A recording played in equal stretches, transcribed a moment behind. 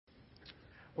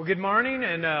Well, good morning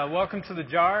and welcome to the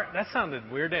Jar. That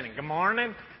sounded weird, didn't it? Good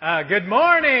morning. Good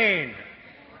morning.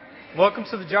 Welcome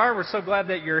to the Jar. We're so glad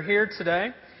that you're here today.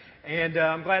 And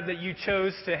I'm glad that you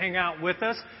chose to hang out with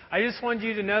us. I just wanted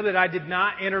you to know that I did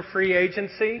not enter free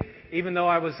agency, even though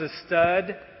I was a stud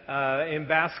in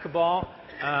basketball.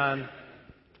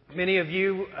 Many of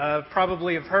you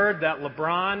probably have heard that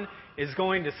LeBron is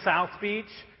going to South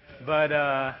Beach, but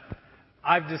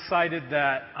I've decided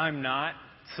that I'm not.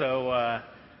 So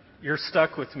you're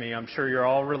stuck with me. I'm sure you're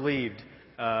all relieved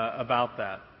about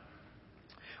that.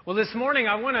 Well, this morning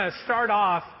I want to start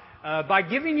off by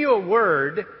giving you a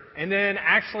word and then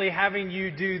actually having you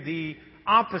do the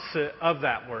opposite of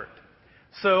that word.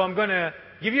 So I'm going to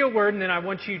give you a word and then I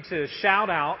want you to shout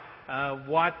out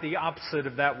what the opposite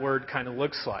of that word kind of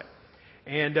looks like.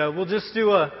 And we'll just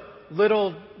do a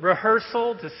little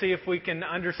rehearsal to see if we can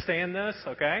understand this,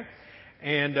 okay?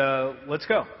 And let's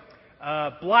go.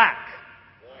 Black.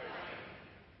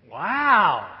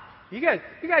 Wow. You guys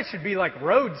should be like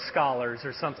Rhodes Scholars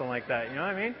or something like that, you know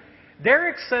what I mean?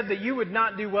 Derek said that you would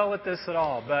not do well at this at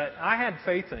all, but I had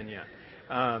faith in you.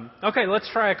 Okay, let's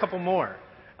try a couple more.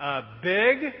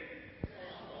 Big.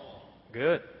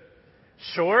 Good.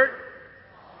 Short.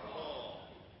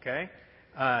 Okay.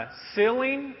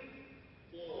 Ceiling.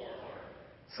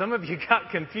 Some of you got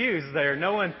confused there.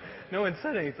 No one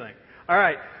said anything. All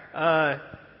right.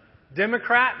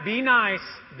 Democrat. Be nice.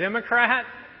 Democrat.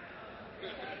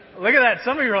 Look at that.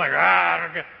 Some of you are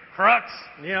like, crux,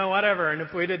 whatever. And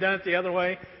if we'd have done it the other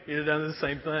way, you'd have done the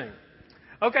same thing.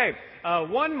 Okay,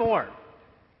 one more.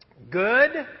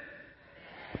 Good,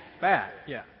 bad,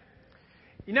 yeah.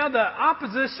 The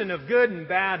opposition of good and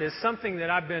bad is something that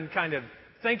I've been kind of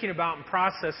thinking about and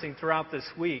processing throughout this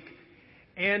week.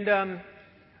 And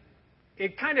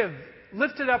it kind of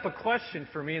lifted up a question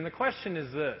for me, and the question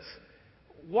is this.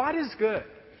 What is good?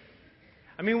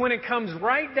 I mean, when it comes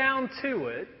right down to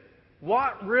it,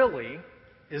 what really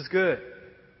is good?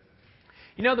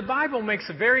 The Bible makes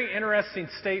a very interesting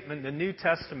statement in the New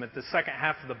Testament, the second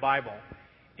half of the Bible,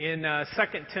 in 2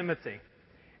 Timothy.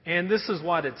 And this is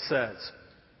what it says.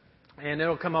 And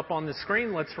it'll come up on the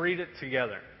screen. Let's read it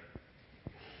together.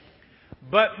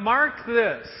 But mark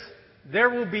this, there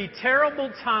will be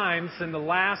terrible times in the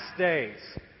last days.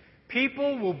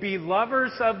 People will be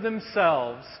lovers of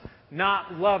themselves,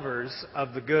 not lovers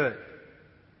of the good.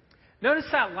 Notice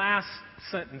that last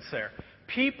sentence there.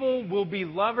 People will be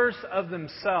lovers of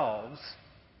themselves,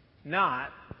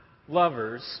 not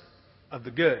lovers of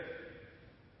the good.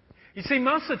 You see,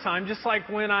 most of the time, just like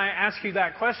when I ask you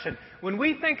that question, when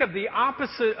we think of the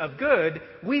opposite of good,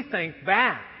 we think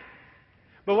bad.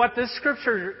 But what this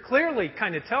scripture clearly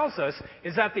kind of tells us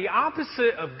is that the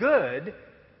opposite of good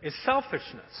is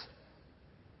selfishness.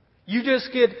 You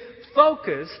just get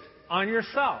focused on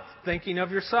yourself, thinking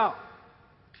of yourself.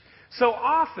 So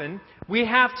often, we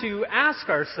have to ask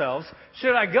ourselves,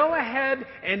 should I go ahead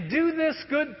and do this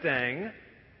good thing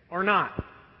or not?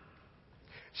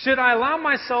 Should I allow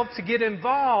myself to get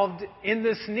involved in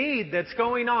this need that's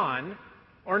going on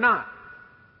or not?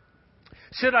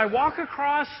 Should I walk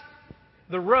across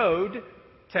the road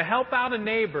to help out a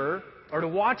neighbor or to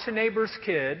watch a neighbor's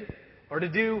kid or to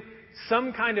do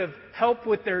some kind of help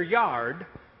with their yard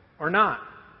or not?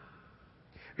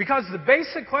 Because the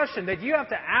basic question that you have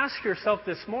to ask yourself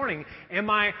this morning, am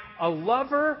I a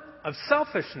lover of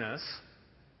selfishness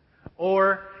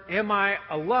or am I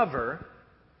a lover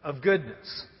of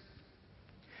goodness?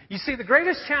 You see, the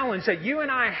greatest challenge that you and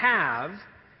I have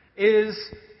is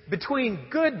between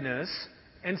goodness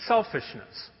and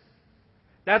selfishness.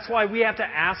 That's why we have to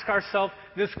ask ourselves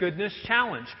this goodness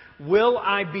challenge. Will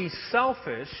I be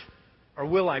selfish or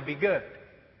will I be good?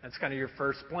 That's kind of your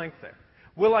first blank there.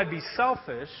 Will I be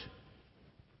selfish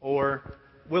or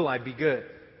will I be good?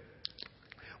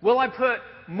 Will I put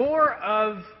more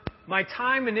of my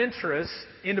time and interest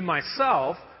into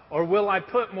myself or will I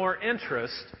put more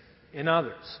interest in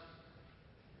others?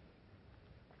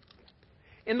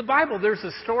 In the Bible, there's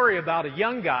a story about a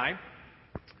young guy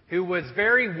who was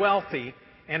very wealthy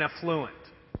and affluent.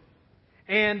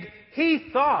 And he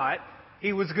thought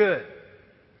he was good.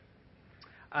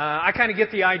 I kind of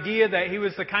get the idea that he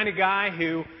was the kind of guy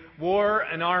who wore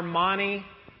an Armani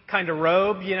kind of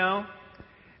robe,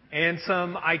 and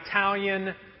some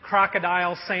Italian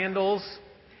crocodile sandals.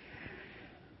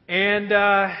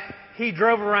 And he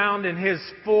drove around in his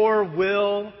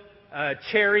four-wheel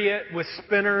chariot with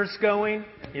spinners going,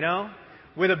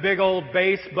 with a big old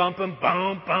bass bumping,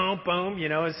 boom, boom, boom,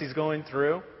 as he's going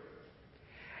through.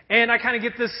 And I kind of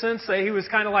get this sense that he was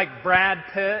kind of like Brad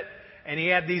Pitt, and he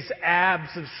had these abs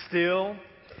of steel.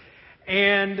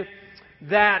 And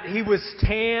that he was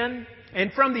tan.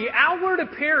 And from the outward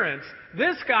appearance,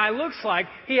 this guy looks like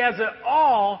he has it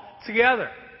all together.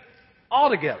 All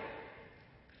together.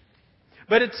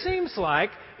 But it seems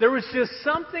like there was just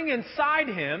something inside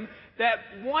him that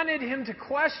wanted him to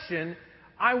question,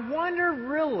 I wonder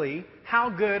really how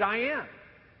good I am.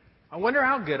 I wonder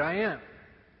how good I am.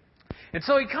 And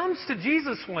so he comes to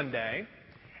Jesus one day,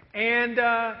 and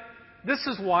this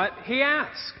is what he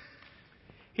asks.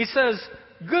 He says,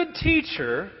 "Good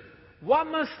teacher, what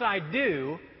must I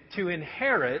do to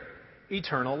inherit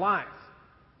eternal life?"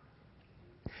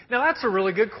 Now that's a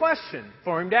really good question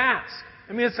for him to ask.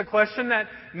 I mean, it's a question that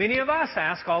many of us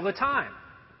ask all the time.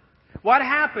 What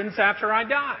happens after I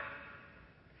die?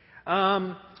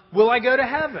 Will I go to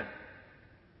heaven?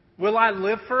 Will I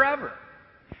live forever?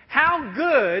 How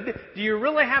good do you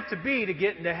really have to be to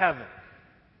get into heaven?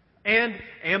 And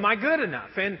am I good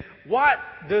enough? And what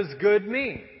does good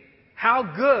mean? How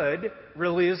good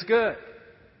really is good?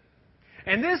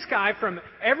 And this guy, from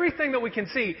everything that we can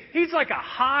see, he's like a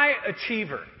high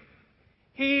achiever.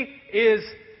 He is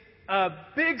a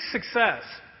big success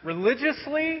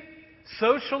religiously,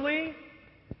 socially,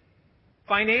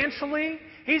 financially.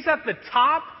 He's at the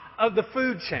top of the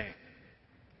food chain.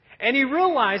 And he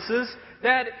realizes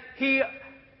that he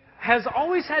has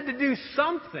always had to do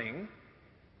something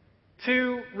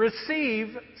to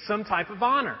receive some type of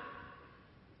honor.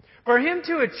 For him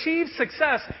to achieve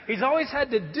success, he's always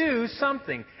had to do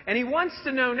something. And he wants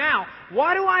to know now,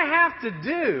 what do I have to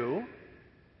do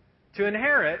to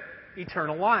inherit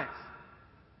eternal life?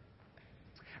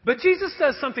 But Jesus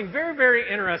does something very,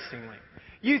 very interestingly.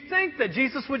 You think that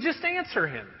Jesus would just answer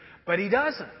him, but he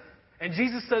doesn't. And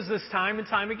Jesus does this time and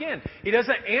time again. He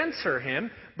doesn't answer him,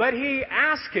 but he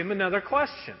asks him another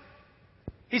question.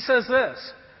 He says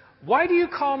this, "Why do you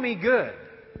call me good?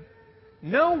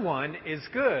 No one is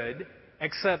good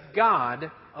except God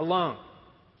alone."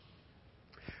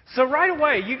 So right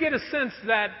away, you get a sense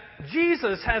that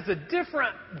Jesus has a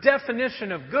different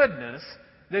definition of goodness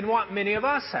than what many of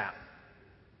us have.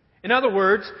 In other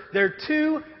words, there are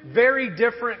two very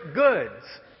different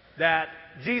goods that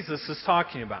Jesus is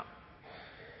talking about.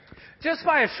 Just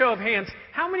by a show of hands,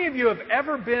 how many of you have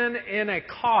ever been in a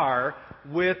car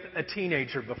with a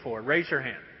teenager before? Raise your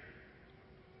hand.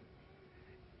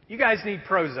 You guys need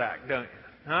Prozac, don't you?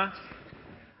 Huh?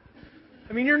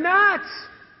 I mean, you're nuts.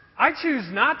 I choose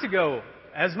not to go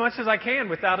as much as I can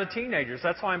without a teenager. So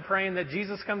that's why I'm praying that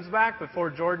Jesus comes back before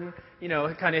Jordan,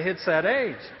 kind of hits that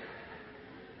age.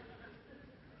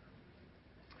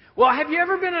 Well, have you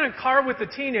ever been in a car with a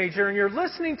teenager and you're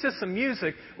listening to some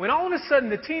music when all of a sudden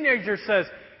the teenager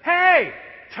says, "Hey,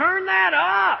 turn that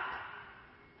up!"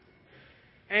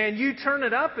 And you turn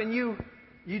it up and you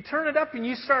turn it up and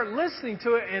you start listening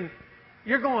to it and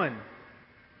you're going,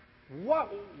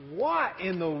 what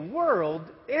in the world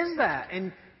is that?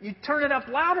 And you turn it up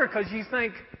louder because you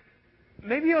think,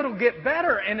 maybe it'll get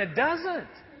better, and it doesn't.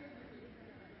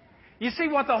 You see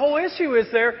what the whole issue is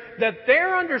there, that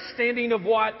their understanding of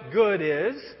what good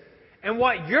is and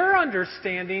what your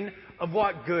understanding of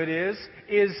what good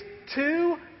is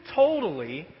two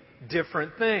totally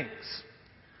different things.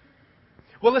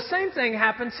 Well, the same thing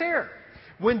happens here.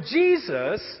 When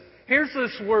Jesus hears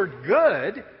this word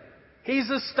good, he's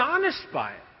astonished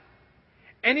by it.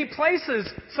 And he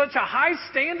places such a high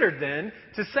standard then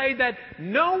to say that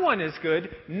no one is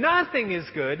good, nothing is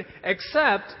good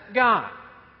except God.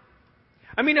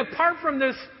 I mean, apart from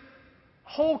this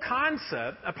whole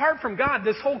concept, apart from God,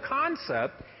 this whole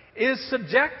concept is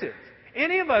subjective.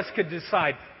 Any of us could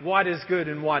decide what is good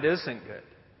and what isn't good.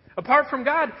 Apart from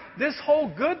God, this whole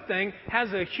good thing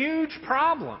has a huge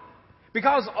problem.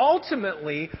 Because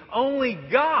ultimately, only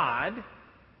God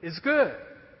is good.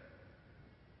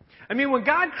 I mean, when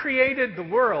God created the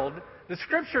world, the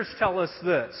Scriptures tell us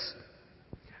this.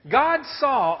 God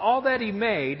saw all that He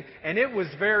made, and it was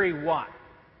very what?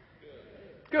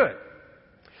 Good.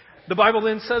 The Bible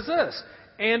then says this,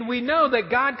 "And we know that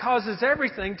God causes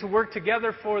everything to work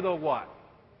together for the what?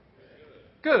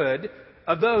 Good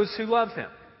of those who love Him."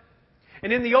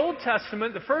 And in the Old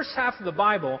Testament, the first half of the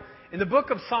Bible, in the book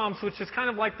of Psalms, which is kind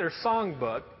of like their song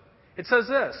book, it says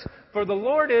this, "For the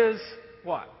Lord is"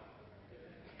 what?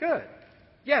 Good.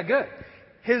 Yeah, good.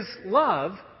 "His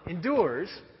love endures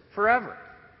forever."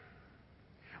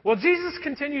 Well, Jesus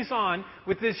continues on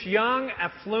with this young,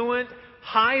 affluent,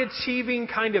 high-achieving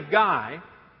kind of guy,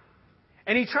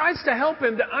 and he tries to help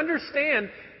him to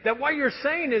understand that what you're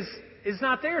saying is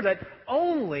not there, that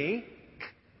only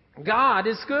God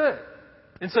is good.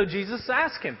 And so Jesus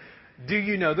asks him, "Do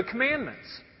you know the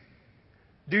commandments?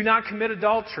 Do not commit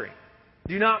adultery.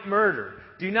 Do not murder.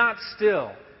 Do not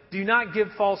steal. Do not give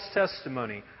false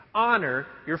testimony. Honor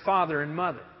your father and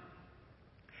mother.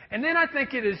 And then I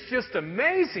think it is just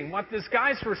amazing what this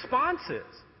guy's response is.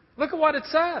 Look at what it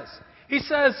says. He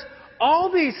says,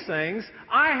 all these things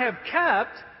I have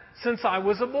kept since I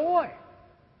was a boy.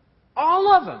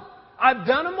 All of them. I've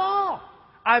done them all.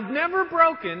 I've never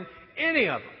broken any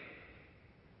of them.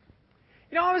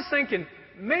 You know, I was thinking,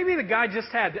 maybe the guy just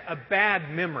had a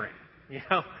bad memory,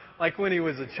 like when he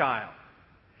was a child.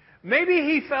 Maybe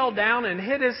he fell down and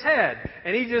hit his head,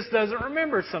 and he just doesn't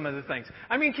remember some of the things.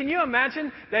 I mean, can you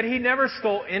imagine that he never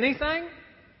stole anything?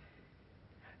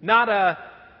 Not a,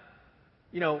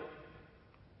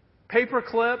 paper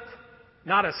clip,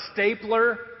 not a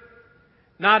stapler,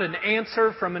 not an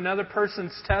answer from another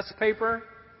person's test paper,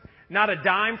 not a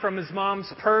dime from his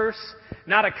mom's purse,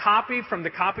 not a copy from the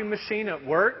copy machine at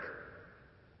work.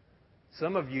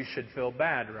 Some of you should feel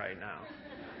bad right now.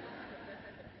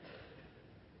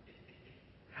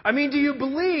 I mean, do you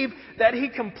believe that he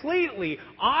completely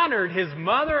honored his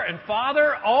mother and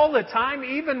father all the time,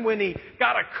 even when he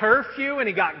got a curfew and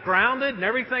he got grounded and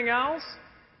everything else?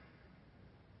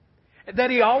 That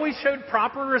he always showed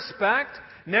proper respect,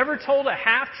 never told a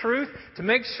half-truth to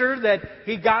make sure that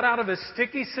he got out of a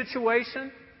sticky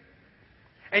situation?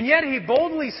 And yet he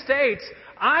boldly states,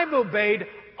 I've obeyed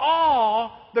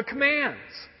all the commands.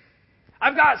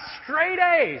 I've got straight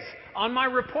A's on my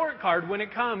report card when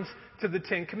it comes to the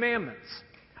Ten Commandments.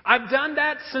 I've done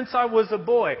that since I was a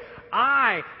boy.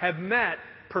 I have met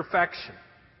perfection.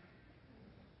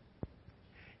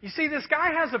 You see, this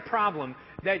guy has a problem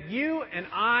that you and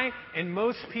I and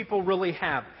most people really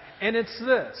have. And it's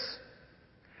this,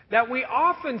 that we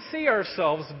often see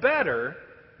ourselves better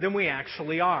than we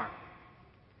actually are.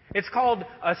 It's called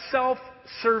a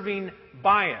self-serving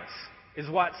bias, is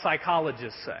what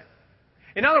psychologists say.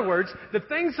 In other words, the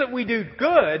things that we do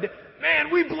good,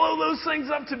 man, we blow those things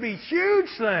up to be huge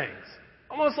things.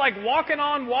 Almost like walking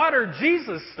on water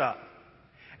Jesus stuff.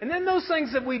 And then those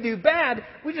things that we do bad,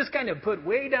 we just kind of put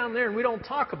way down there and we don't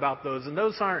talk about those, and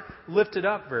those aren't lifted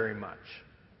up very much.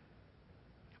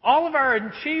 All of our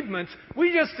achievements,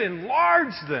 we just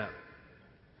enlarge them.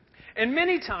 And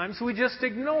many times we just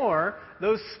ignore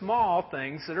those small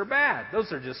things that are bad.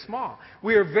 Those are just small.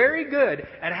 We are very good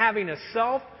at having a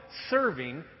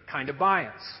self-serving kind of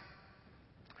bias.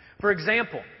 For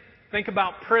example, think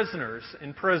about prisoners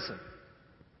in prison.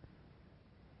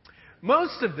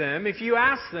 Most of them, if you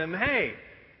ask them, hey,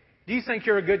 do you think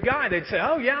you're a good guy? They'd say,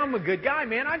 oh yeah, I'm a good guy,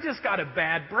 man. I just got a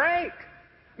bad break.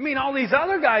 I mean, all these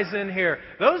other guys in here,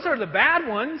 those are the bad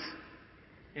ones.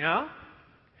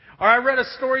 Or I read a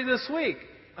story this week.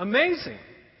 Amazing.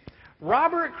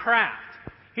 Robert Kraft.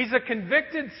 He's a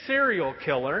convicted serial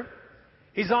killer.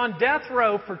 He's on death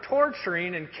row for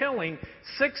torturing and killing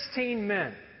 16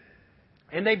 men.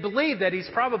 And they believe that he's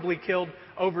probably killed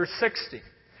over 60.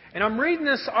 And I'm reading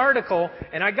this article,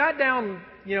 and I got down,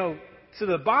 to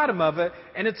the bottom of it,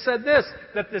 and it said this,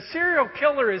 that the serial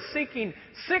killer is seeking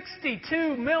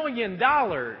 $62 million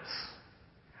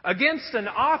against an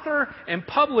author and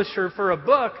publisher for a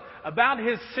book about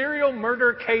his serial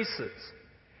murder cases.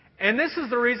 And this is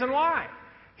the reason why.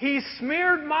 He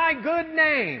smeared my good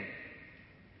name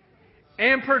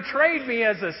and portrayed me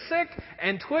as a sick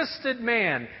and twisted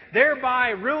man, thereby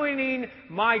ruining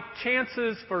my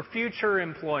chances for future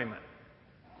employment.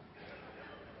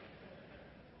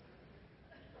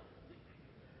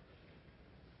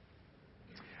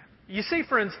 You see,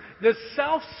 friends, the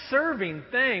self-serving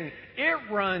thing, it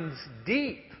runs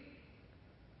deep.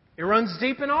 It runs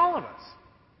deep in all of us.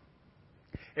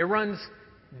 It runs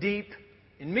deep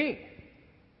in me.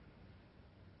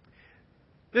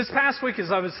 This past week,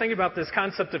 as I was thinking about this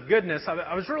concept of goodness,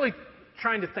 I was really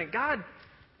trying to think, God,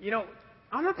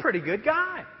 I'm a pretty good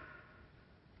guy.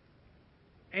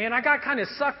 And I got kind of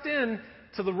sucked in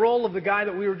to the role of the guy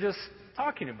that we were just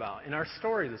talking about in our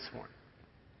story this morning.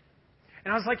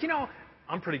 And I was like,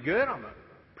 I'm pretty good. I'm a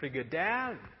pretty good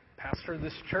dad, pastor of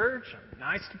this church. I'm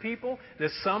nice to people.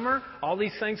 This summer, all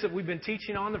these things that we've been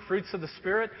teaching on, the fruits of the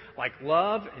Spirit, like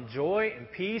love and joy and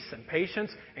peace and patience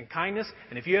and kindness.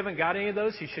 And if you haven't got any of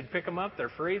those, you should pick them up. They're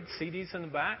free. CDs in the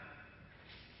back.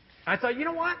 I thought, you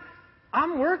know what?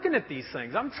 I'm working at these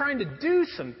things. I'm trying to do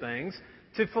some things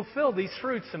to fulfill these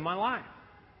fruits in my life.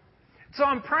 So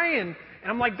I'm praying,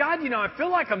 and I'm like, God, I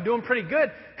feel like I'm doing pretty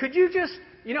good. Could you just,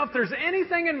 if there's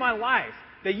anything in my life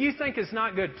that you think is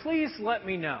not good, please let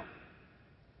me know.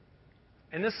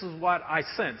 And this is what I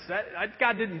sensed.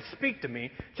 God didn't speak to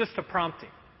me, just a prompting.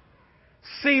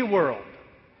 SeaWorld.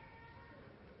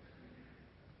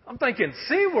 I'm thinking,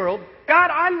 SeaWorld?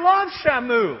 God, I love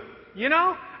Shamu.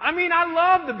 I mean, I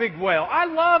love the big whale. I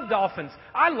love dolphins.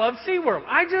 I love SeaWorld.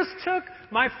 I just took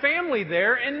my family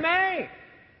there in May.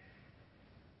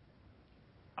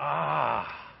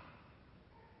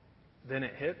 Then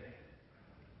it hit me.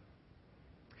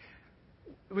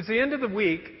 It was the end of the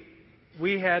week.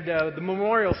 We had the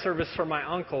memorial service for my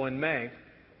uncle in May.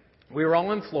 We were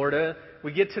all in Florida.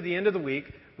 We get to the end of the week.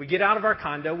 We get out of our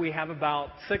condo. We have about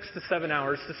 6 to 7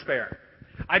 hours to spare.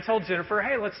 I told Jennifer,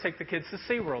 hey, let's take the kids to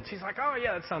SeaWorld. She's like, oh,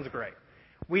 yeah, that sounds great.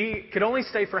 We could only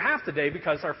stay for half the day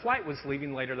because our flight was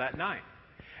leaving later that night.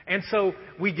 And so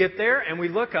we get there and we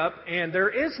look up, and there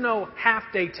is no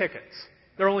half-day tickets.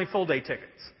 They're only full-day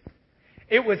tickets.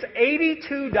 It was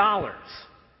 $82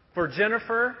 for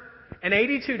Jennifer and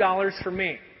 $82 for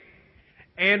me.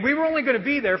 And we were only going to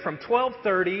be there from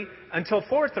 12:30 until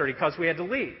 4:30 because we had to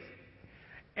leave.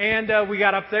 And we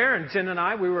got up there, and Jen and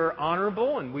I, we were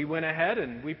honorable, and we went ahead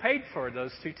and we paid for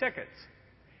those 2 tickets.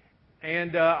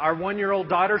 And our 1-year-old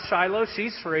daughter, Shiloh,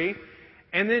 she's free.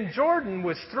 And then Jordan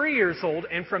was 3 years old,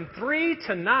 and from 3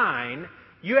 to 9,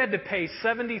 you had to pay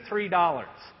 $73.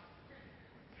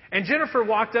 And Jennifer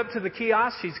walked up to the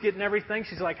kiosk. She's getting everything.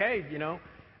 She's like, hey,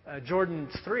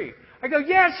 Jordan's 3. I go,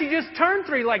 yeah, she just turned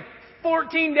 3 like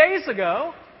 14 days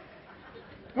ago.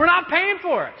 We're not paying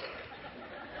for it.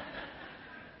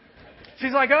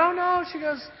 She's like, oh, no. She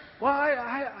goes, well,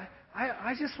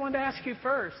 I just wanted to ask you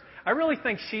first. I really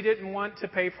think she didn't want to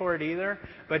pay for it either,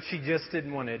 but she just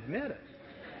didn't want to admit it.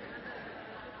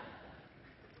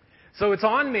 So it's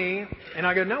on me, and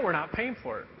I go, no, we're not paying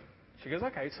for it. She goes,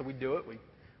 okay. So we do it.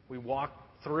 We walk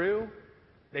through.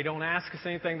 They don't ask us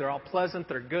anything. They're all pleasant.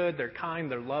 They're good. They're kind.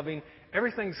 They're loving.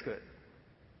 Everything's good.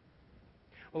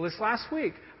 Well, this last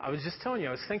week, I was just telling you,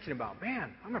 I was thinking about,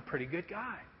 man, I'm a pretty good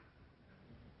guy.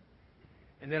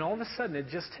 And then all of a sudden, it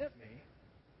just hit me.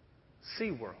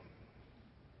 SeaWorld.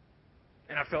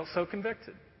 And I felt so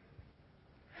convicted.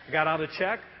 I got out a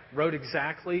check, wrote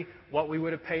exactly what we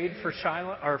would have paid for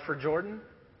Shiloh or for Jordan,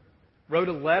 wrote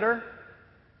a letter,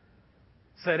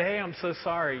 said, hey, I'm so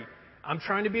sorry. I'm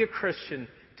trying to be a Christian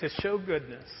to show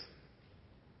goodness.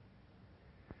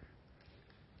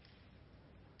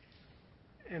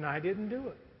 And I didn't do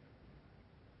it.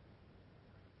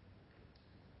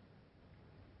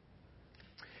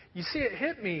 You see, it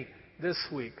hit me this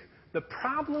week. The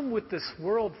problem with this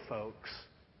world, folks,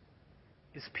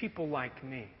 is people like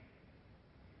me.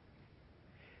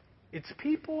 It's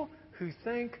people who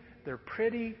think they're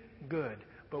pretty good,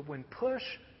 but when push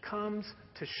comes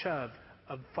to shove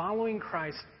of following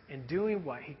Christ and doing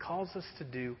what He calls us to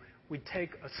do, we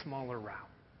take a smaller route.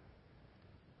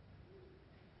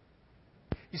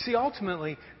 You see,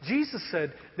 ultimately, Jesus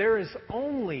said there is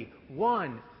only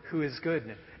one who is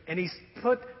good. And He's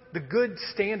put the good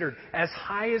standard as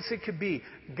high as it could be.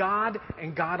 God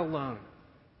and God alone.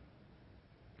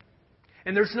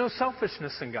 And there's no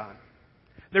selfishness in God.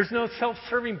 There's no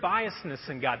self-serving biasness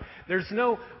in God. There's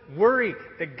no worry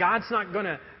that God's not going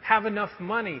to have enough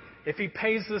money if He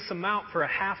pays this amount for a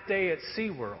half day at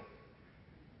SeaWorld.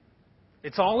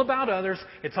 It's all about others.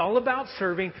 It's all about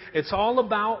serving. It's all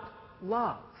about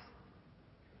love.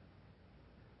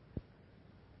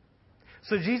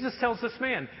 So Jesus tells this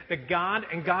man that God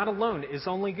and God alone is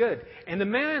only good. And the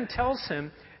man tells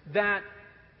him that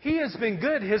he has been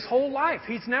good his whole life.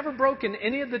 He's never broken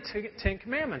any of the 10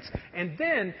 Commandments. And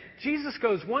then Jesus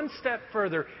goes one step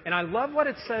further, and I love what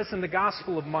it says in the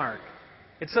Gospel of Mark.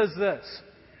 It says this: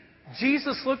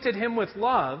 Jesus looked at him with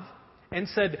love and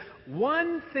said,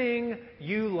 one thing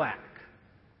you lack.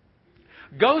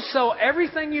 Go sell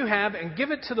everything you have and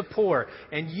give it to the poor,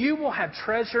 and you will have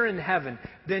treasure in heaven.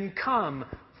 Then come,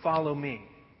 follow me.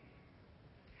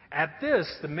 At this,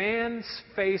 the man's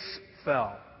face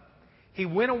fell. He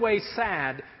went away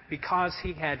sad because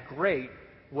he had great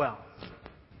wealth.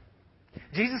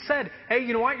 Jesus said, hey,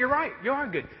 you know what? You're right. You are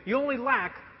good. You only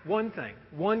lack one thing,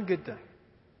 one good thing.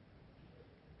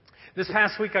 This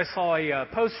past week, I saw a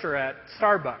poster at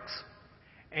Starbucks,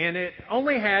 and it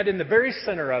only had in the very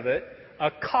center of it a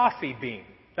coffee bean.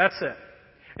 That's it.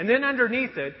 And then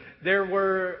underneath it, there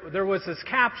was this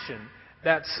caption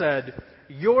that said,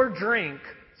 your drink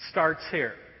starts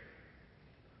here.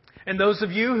 And those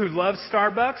of you who love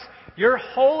Starbucks, your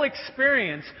whole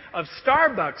experience of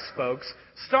Starbucks, folks,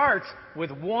 starts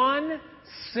with one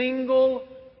single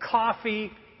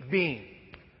coffee bean.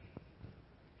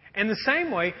 And the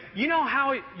same way, you know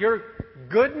how your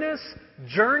goodness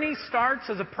journey starts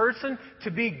as a person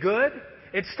to be good?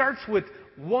 It starts with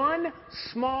one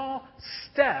small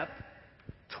step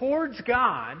towards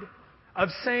God of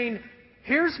saying,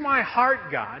 here's my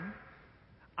heart, God.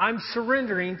 I'm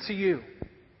surrendering to you.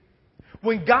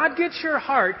 When God gets your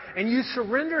heart and you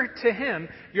surrender to Him,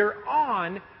 you're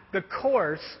on the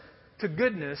course to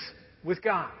goodness with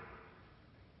God.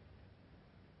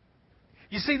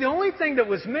 You see, the only thing that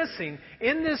was missing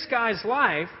in this guy's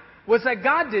life was that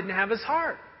God didn't have his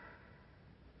heart.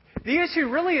 The issue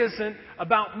really isn't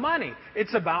about money.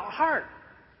 It's about heart.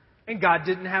 And God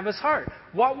didn't have his heart.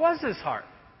 What was his heart?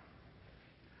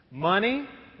 Money,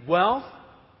 wealth,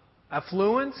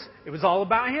 affluence. It was all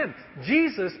about him.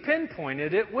 Jesus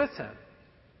pinpointed it with him.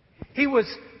 He was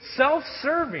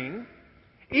self-serving,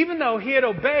 even though he had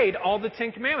obeyed all the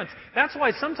Ten Commandments. That's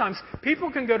why sometimes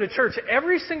people can go to church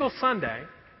every single Sunday.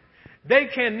 They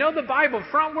can know the Bible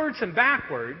frontwards and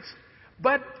backwards,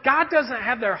 but God doesn't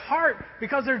have their heart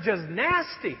because they're just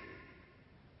nasty.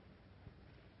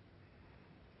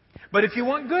 But if you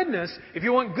want goodness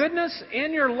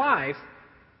in your life,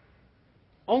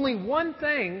 only one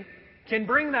thing can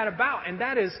bring that about, and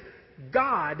that is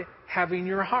God having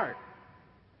your heart.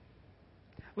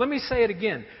 Let me say it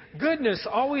again. Goodness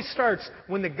always starts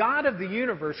when the God of the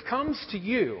universe comes to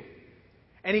you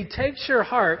and He takes your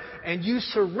heart and you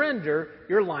surrender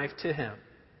your life to Him.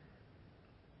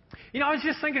 You know, I was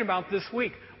just thinking about this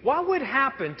week. What would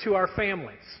happen to our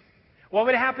families? What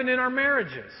would happen in our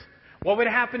marriages? What would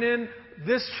happen in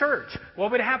this church?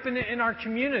 What would happen in our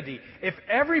community if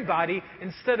everybody,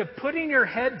 instead of putting your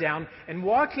head down and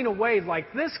walking away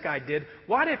like this guy did,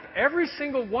 what if every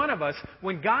single one of us,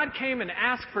 when God came and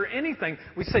asked for anything,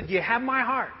 we said, "You have my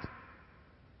heart.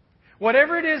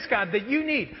 Whatever it is, God, that you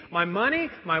need, my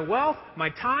money, my wealth, my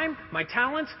time, my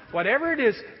talents, whatever it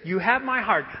is, you have my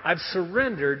heart. I've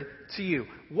surrendered to you."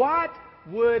 What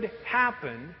would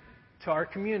happen to our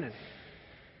community?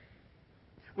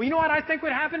 Well, you know what I think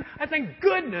would happen? I think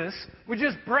goodness would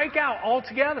just break out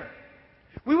altogether.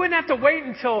 We wouldn't have to wait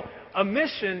until a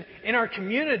mission in our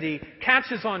community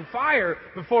catches on fire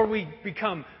before we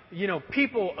become,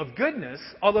 people of goodness,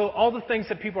 although all the things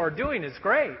that people are doing is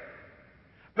great.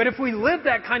 But if we live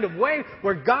that kind of way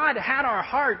where God had our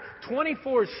heart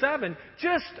 24/7,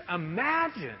 just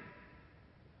imagine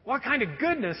what kind of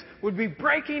goodness would be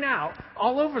breaking out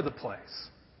all over the place.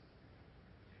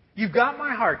 You've got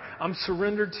my heart. I'm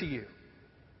surrendered to you.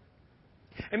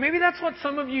 And maybe that's what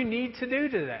some of you need to do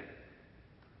today.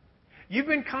 You've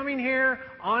been coming here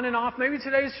on and off. Maybe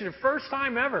today's your first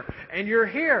time ever. And you're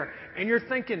here and you're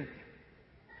thinking,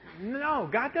 no,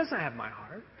 God doesn't have my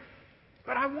heart.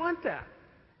 But I want that.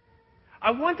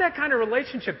 I want that kind of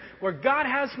relationship where God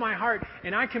has my heart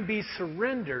and I can be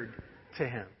surrendered to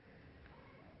Him.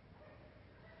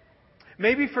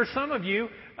 Maybe for some of you,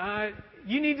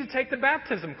 you need to take the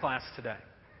baptism class today.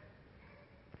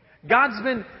 God's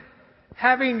been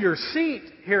having your seat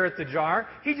here at the jar.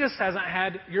 He just hasn't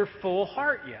had your full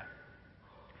heart yet.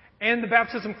 And the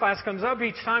baptism class comes up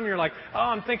each time. You're like, oh,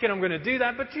 I'm thinking I'm going to do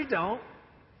that, but you don't.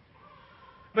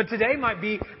 But today might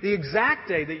be the exact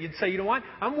day that you'd say, you know what?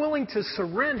 I'm willing to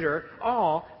surrender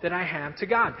all that I have to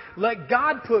God. Let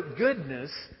God put goodness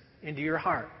into your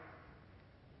heart.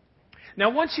 Now,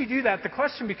 once you do that, the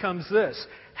question becomes this: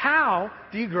 how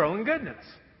do you grow in goodness?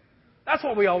 That's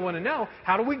what we all want to know.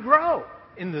 How do we grow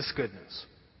in this goodness?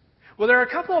 Well, there are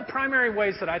a couple of primary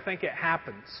ways that I think it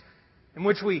happens in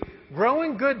which we grow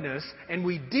in goodness and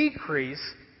we decrease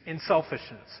in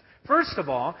selfishness. First of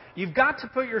all, you've got to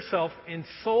put yourself in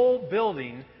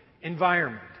soul-building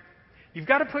environment. You've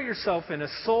got to put yourself in a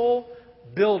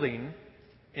soul-building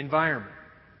environment.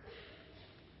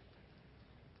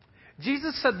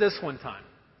 Jesus said this one time: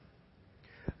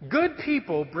 good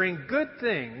people bring good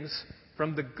things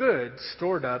from the good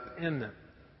stored up in them.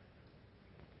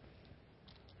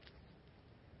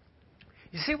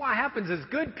 You see, what happens is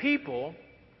good people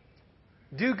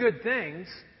do good things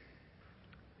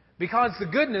because the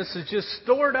goodness is just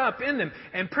stored up in them,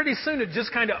 and pretty soon it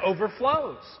just kind of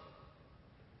overflows.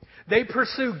 They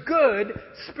pursue good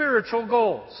spiritual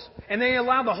goals, and they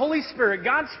allow the Holy Spirit,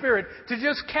 God's Spirit, to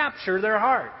just capture their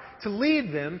heart, to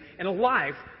lead them in a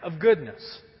life of goodness.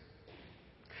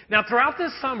 Now, throughout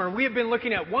this summer, we have been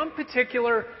looking at one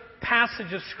particular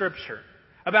passage of Scripture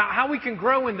about how we can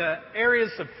grow in the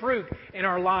areas of fruit in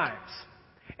our lives.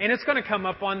 And it's going to come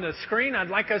up on the screen. I'd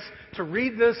like us to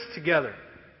read this together.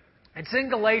 It's in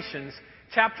Galatians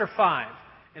chapter 5,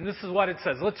 and this is what it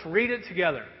says. Let's read it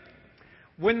together.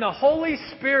 When the Holy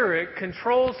Spirit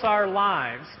controls our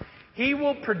lives, He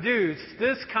will produce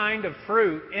this kind of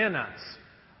fruit in us: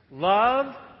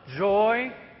 love,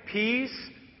 joy, peace,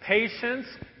 patience,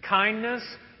 kindness,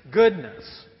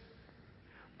 goodness.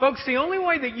 Folks, the only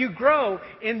way that you grow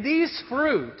in these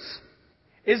fruits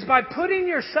is by putting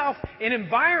yourself in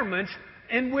environments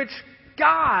in which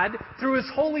God, through His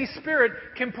Holy Spirit,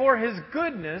 can pour His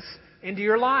goodness into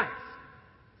your life.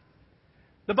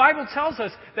 The Bible tells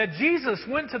us that Jesus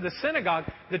went to the synagogue,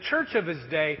 the church of his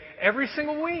day, every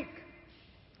single week.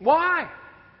 Why?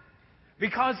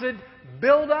 Because it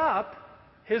built up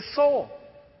his soul.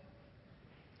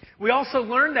 We also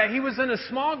learned that he was in a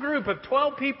small group of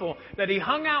 12 people that he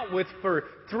hung out with for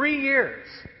 3 years,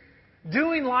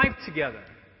 doing life together.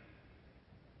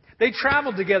 They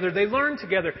traveled together. They learned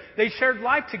together. They shared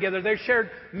life together. They shared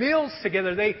meals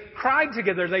together. They cried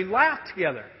together. They laughed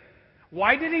together.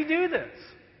 Why did he do this?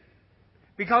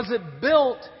 Because it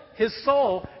built his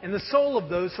soul and the soul of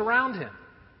those around him.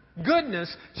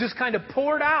 Goodness just kind of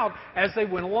poured out as they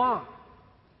went along.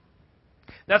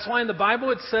 That's why in the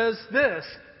Bible it says this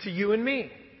to you and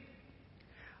me.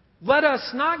 Let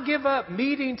us not give up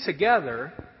meeting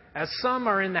together as some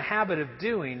are in the habit of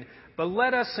doing, but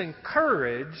let us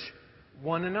encourage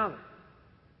one another.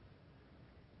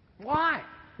 Why?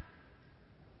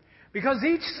 Because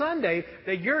each Sunday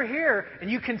that you're here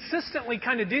and you consistently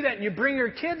kind of do that and you bring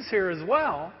your kids here as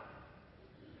well,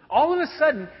 all of a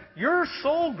sudden your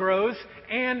soul grows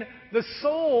and the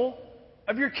soul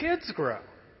of your kids grow.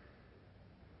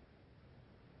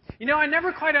 You know, I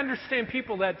never quite understand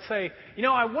people that say, you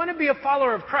know, I want to be a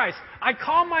follower of Christ. I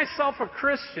call myself a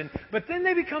Christian, but then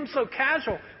they become so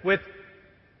casual with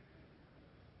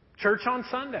church on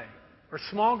Sunday or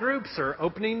small groups or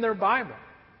opening their Bible.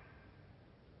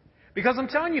 Because I'm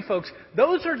telling you folks,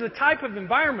 those are the type of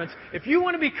environments, if you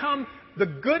want to become the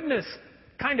goodness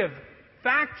kind of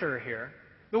factor here,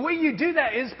 the way you do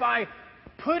that is by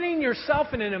putting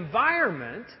yourself in an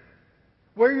environment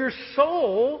where your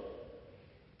soul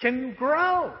can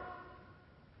grow.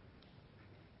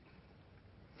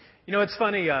 You know, it's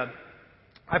funny, I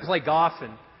play golf,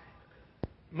 and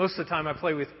most of the time I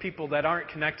play with people that aren't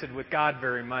connected with God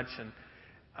very much,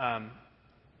 and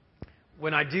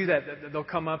when I do that, they'll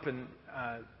come up and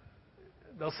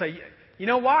they'll say, you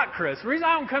know what, Chris, the reason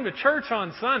I don't come to church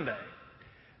on Sunday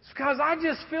is because I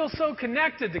just feel so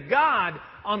connected to God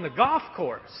on the golf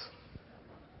course.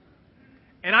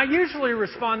 And I usually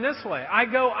respond this way. I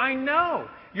go, I know.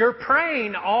 You're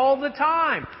praying all the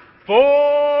time.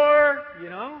 For, you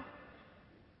know.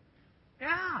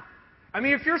 Yeah. I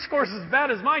mean, if your score's as bad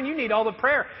as mine, you need all the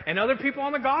prayer. And other people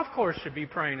on the golf course should be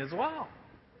praying as well.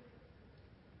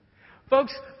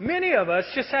 Folks, many of us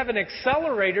just have an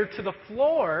accelerator to the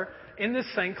floor in this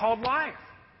thing called life.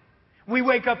 We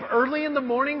wake up early in the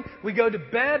morning, we go to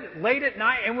bed late at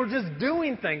night, and we're just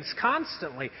doing things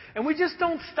constantly. And we just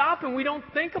don't stop and we don't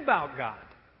think about God.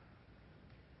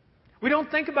 We don't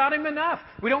think about Him enough.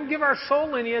 We don't give our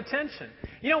soul any attention.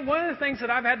 You know, one of the things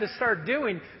that I've had to start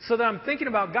doing so that I'm thinking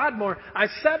about God more, I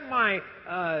set my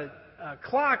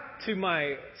clock to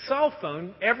my cell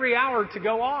phone every hour to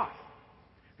go off.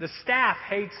 The staff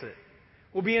hates it.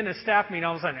 We'll be in a staff meeting,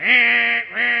 all of a sudden,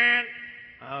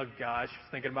 oh gosh,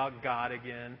 thinking about God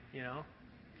again, you know.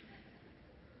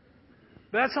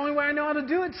 But that's the only way I know how to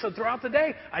do it. So throughout the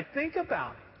day, I think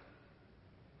about it.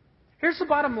 Here's the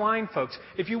bottom line, folks.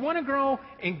 If you want to grow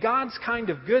in God's kind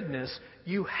of goodness,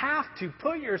 you have to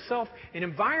put yourself in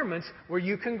environments where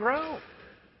you can grow.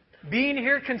 Being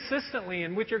here consistently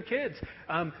and with your kids.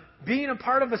 Being a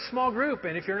part of a small group.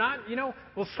 And if you're not, you know,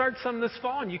 we'll start some this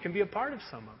fall and you can be a part of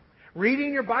some of them.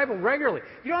 Reading your Bible regularly.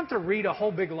 You don't have to read a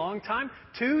whole big long time.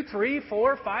 2, 3,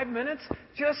 4, 5 minutes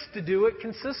just to do it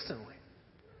consistently.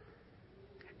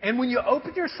 And when you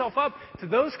open yourself up to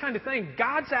those kind of things,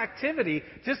 God's activity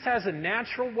just has a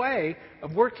natural way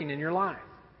of working in your life.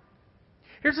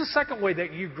 Here's the second way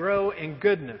that you grow in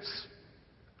goodness.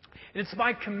 And it's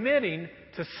by committing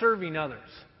to serving others.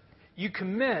 You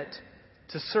commit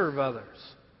to serve others.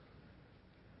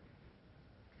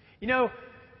 You know,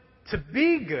 to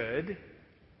be good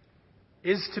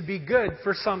is to be good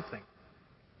for something.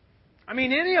 I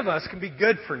mean, any of us can be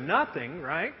good for nothing,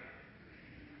 right?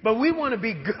 But we want to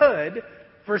be good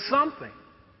for something.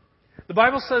 The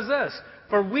Bible says this,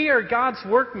 for we are God's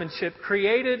workmanship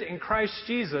created in Christ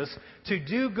Jesus to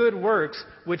do good works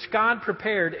which God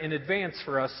prepared in advance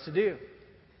for us to do.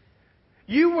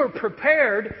 You were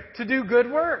prepared to do good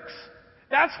works.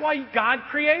 That's why God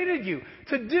created you,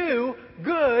 to do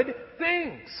good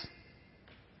things.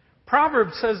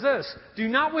 Proverbs says this, do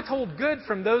not withhold good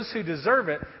from those who deserve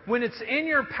it when it's in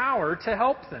your power to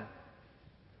help them.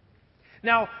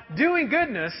 Now, doing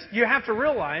goodness, you have to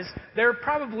realize there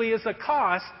probably is a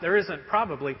cost. There isn't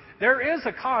probably. There is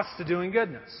a cost to doing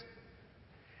goodness.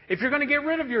 If you're going to get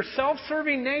rid of your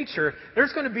self-serving nature,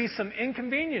 there's going to be some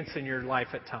inconvenience in your life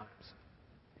at times.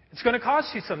 It's going to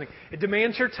cost you something. It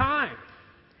demands your time.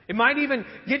 It might even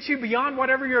get you beyond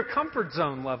whatever your comfort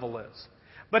zone level is.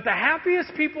 But the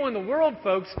happiest people in the world,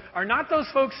 folks, are not those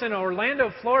folks in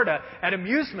Orlando, Florida, at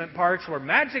amusement parks where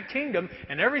Magic Kingdom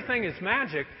and everything is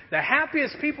magic. The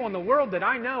happiest people in the world that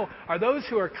I know are those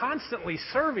who are constantly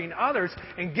serving others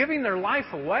and giving their life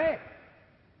away.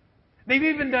 They've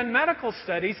even done medical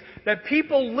studies that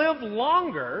people live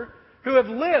longer who have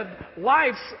lived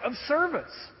lives of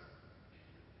service.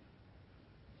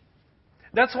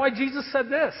 That's why Jesus said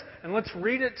this, and let's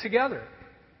read it together.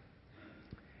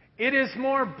 It is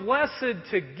more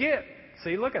blessed to give.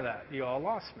 See, look at that. You all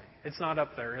lost me. It's not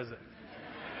up there, is it?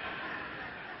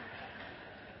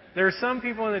 There are some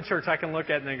people in the church I can look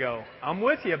at and they go, I'm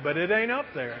with you, but it ain't up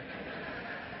there.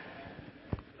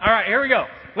 All right, here we go.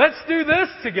 Let's do this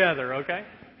together, okay?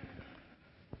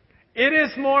 It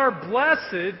is more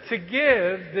blessed to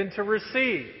give than to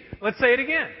receive. Let's say it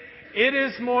again. It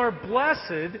is more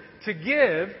blessed to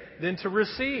give than to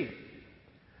receive.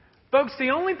 Folks, the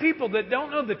only people that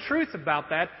don't know the truth about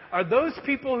that are those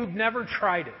people who've never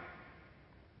tried it.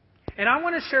 And I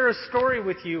want to share a story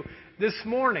with you this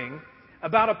morning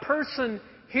about a person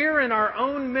here in our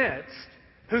own midst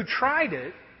who tried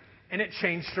it and it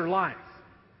changed her life.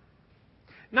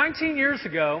 19 years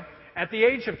ago, at the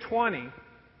age of 20,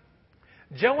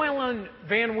 JoEllen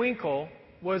Van Winkle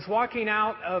was walking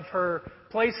out of her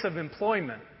place of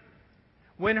employment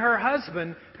when her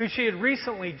husband, who she had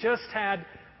recently just had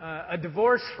a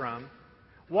divorce from,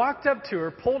 walked up to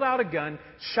her, pulled out a gun,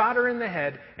 shot her in the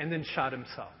head, and then shot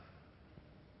himself.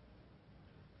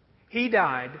 He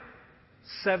died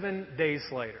 7 days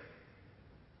later.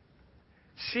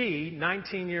 She,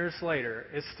 19 years later,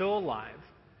 is still alive,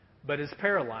 but is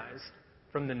paralyzed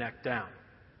from the neck down.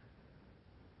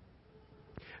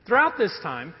 Throughout this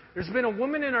time, there's been a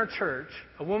woman in our church,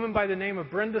 a woman by the name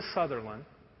of Brenda Sutherland,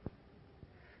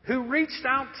 who reached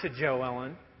out to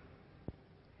JoEllen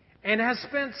and has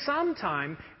spent some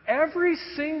time every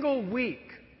single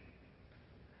week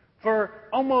for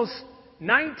almost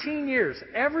 19 years,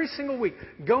 every single week,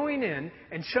 going in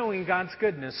and showing God's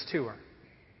goodness to her.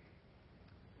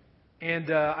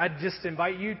 And I'd just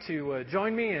invite you to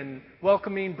join me in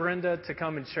welcoming Brenda to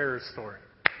come and share her story.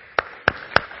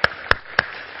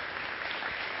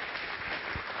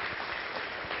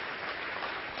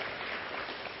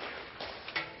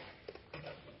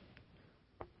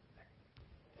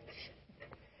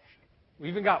 We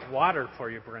even got water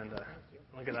for you, Brenda.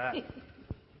 Look at that.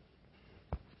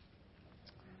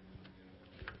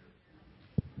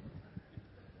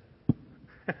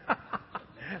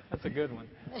 That's a good one.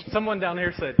 Someone down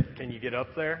here said, "Can you get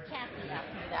up there?" Kathy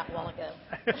asked me that a while ago.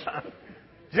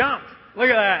 Jump! Look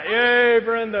at that. Yay,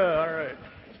 Brenda. All right.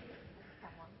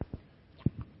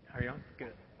 Are you on?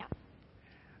 Good.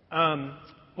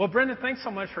 Well, Brenda, thanks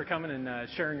so much for coming and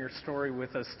sharing your story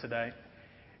with us today.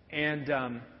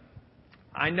 And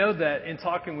I know that in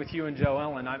talking with you and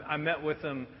JoEllen, I met with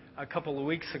them a couple of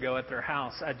weeks ago at their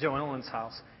house, at JoEllen's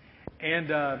house,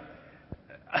 and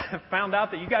I found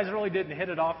out that you guys really didn't hit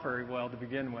it off very well to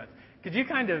begin with. Could you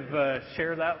kind of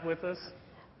share that with us?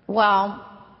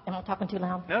 Well, am I talking too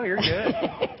loud? No, you're good.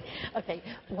 Okay.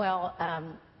 Well,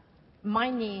 my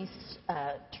niece,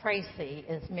 Tracy,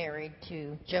 is married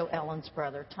to JoEllen's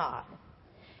brother, Todd.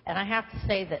 And I have to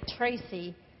say that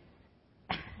Tracy,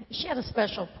 she had a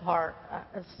special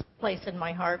place in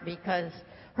my heart because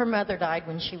her mother died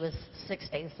when she was 6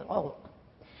 days old.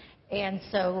 And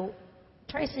so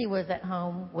Tracy was at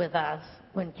home with us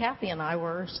when Kathy and I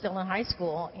were still in high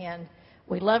school, and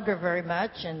we loved her very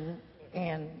much,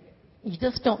 and you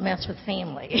just don't mess with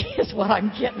family is what I'm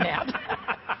getting at.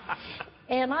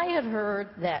 And I had heard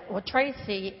that, well,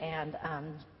 Tracy and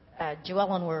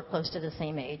JoEllen were close to the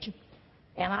same age.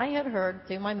 And I had heard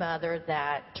through my mother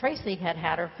that Tracy had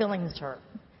had her feelings hurt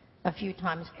a few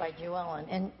times by JoEllen.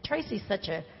 And Tracy's such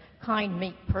a kind,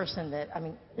 meek person that, I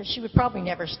mean, she would probably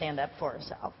never stand up for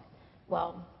herself.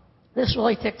 Well, this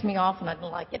really ticked me off and I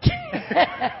didn't like it.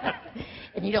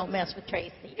 And you don't mess with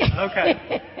Tracy.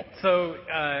 Okay. So,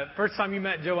 first time you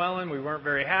met JoEllen, we weren't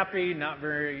very happy, not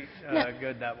very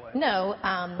good that way. No.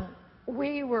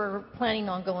 We were planning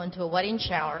on going to a wedding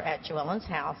shower at JoEllen's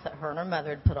house that her and her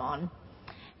mother had put on.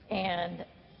 And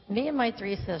me and my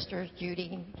three sisters,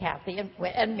 Judy, Kathy,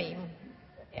 and me,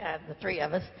 the three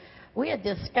of us, we had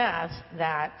discussed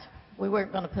that we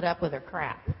weren't going to put up with her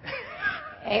crap.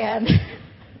 And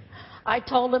I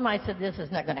told him, I said, this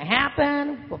is not going to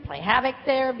happen. We'll play havoc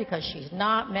there because she's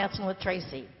not messing with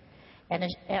Tracy. And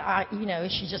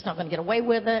she's just not going to get away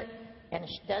with it. And if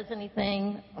she does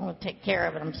anything, I'm going to take care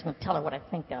of it. I'm just going to tell her what I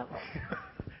think of her.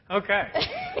 Okay.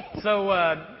 So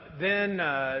then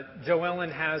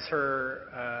JoEllen has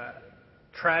her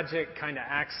tragic kind of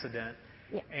accident.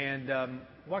 Yeah. And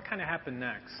what kind of happened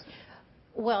next?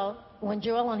 Well, when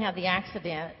Joellen had the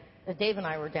accident, Dave and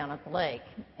I were down at the lake,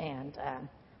 and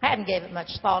I hadn't gave it much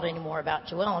thought anymore about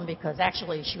Joellen because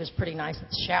actually she was pretty nice at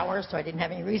the shower, so I didn't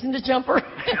have any reason to jump her.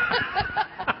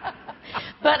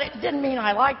 But it didn't mean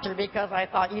I liked her because I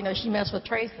thought, she messed with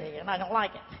Tracy, and I don't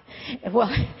like it. Well,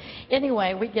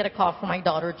 anyway, we get a call from my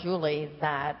daughter, Julie,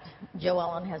 that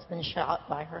Joellen has been shot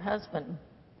by her husband.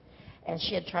 And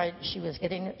she had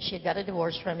got a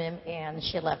divorce from him, and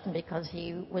she had left him because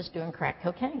he was doing crack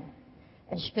cocaine.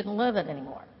 And she couldn't live it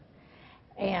anymore.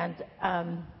 And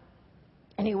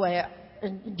anyway,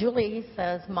 Julie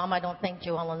says, Mom, I don't think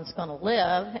Joellen's going to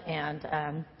live.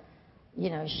 And,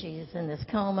 she's in this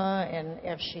coma, and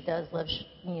if she does live,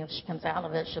 if she comes out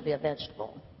of it, she'll be a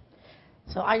vegetable.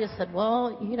 So I just said,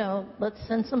 well, let's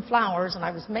send some flowers. And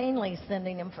I was mainly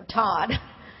sending them for Todd,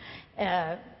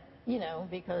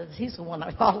 because he's the one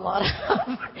I thought a lot of.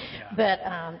 Yeah. But,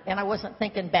 and I wasn't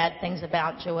thinking bad things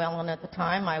about Joellen at the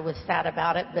time. I was sad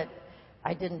about it, but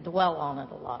I didn't dwell on it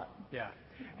a lot. Yeah.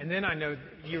 And then I know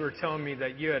you were telling me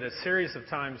that you had a series of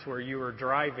times where you were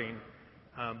driving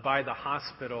by the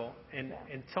hospital, and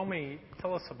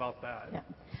tell us about that. Yeah.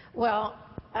 Well,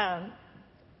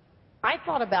 I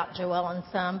thought about Joellen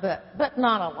some, but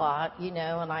not a lot,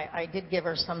 and I did give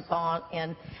her some thought.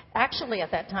 And actually, at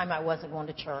that time, I wasn't going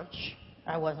to church.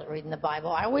 I wasn't reading the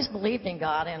Bible. I always believed in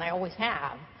God, and I always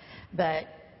have. But,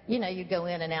 you go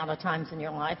in and out of times in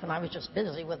your life, and I was just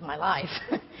busy with my life.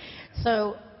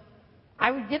 So I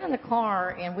would get in the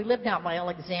car, and we lived out by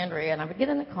Alexandria, and I would get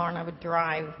in the car, and I would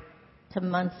drive to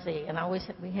Muncie, and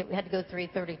we had to go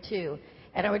 332,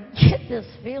 and I would get this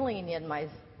feeling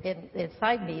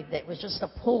inside me that was just a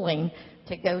pulling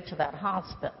to go to that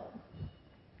hospital.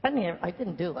 I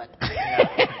didn't do it.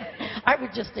 I would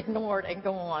just ignore it and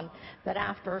go on. But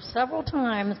after several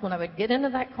times, when I would get into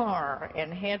that car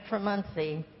and head for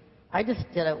Muncie, I just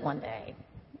did it one day.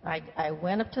 I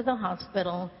went up to the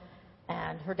hospital,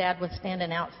 and her dad was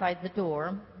standing outside the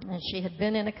door, and she had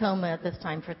been in a coma at this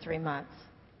time for 3 months.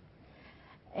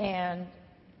 And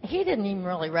he didn't even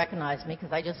really recognize me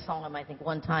because I just saw him, I think,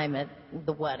 one time at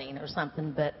the wedding or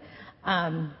something. But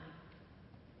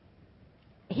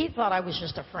he thought I was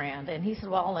just a friend. And he said,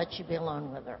 well, I'll let you be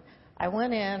alone with her. I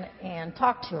went in and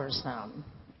talked to her some.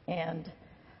 And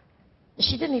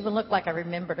she didn't even look like I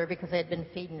remembered her because I had been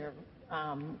feeding her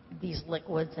these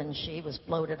liquids, and she was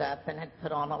bloated up and had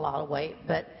put on a lot of weight.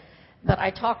 But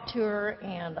I talked to her,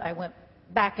 and I went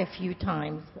back a few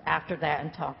times after that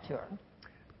and talked to her.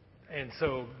 And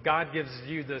so God gives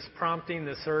you this prompting,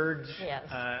 this urge, yes.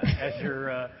 As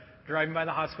you're driving by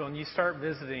the hospital, and you start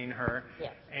visiting her.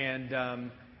 Yes.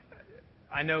 And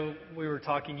I know we were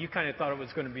talking, you kind of thought it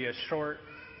was going to be a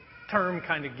short-term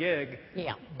kind of gig.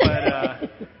 Yeah. But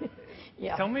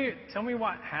yeah. Tell me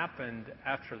what happened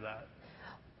after that.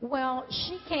 Well,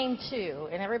 she came to,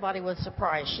 and everybody was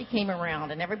surprised. She came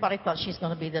around, and everybody thought she's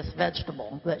going to be this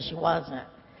vegetable, but she wasn't.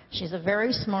 She's a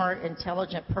very smart,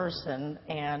 intelligent person,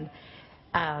 and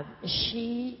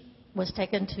she was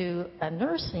taken to a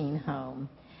nursing home.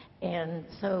 And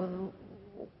so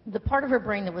the part of her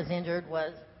brain that was injured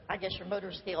was, I guess, her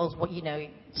motor skills,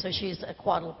 so she's a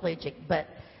quadriplegic, but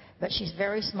she's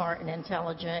very smart and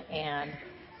intelligent, and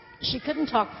she couldn't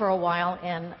talk for a while,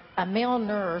 and a male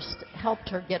nurse helped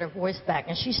her get her voice back.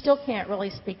 And she still can't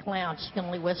really speak loud. She can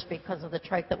only whisper because of the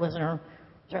trach that was in her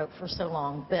throat for so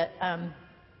long. But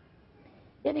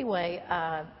anyway,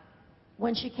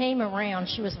 when she came around,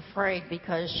 she was afraid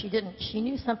because she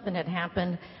knew something had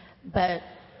happened, but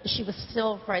she was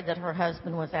still afraid that her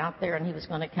husband was out there and he was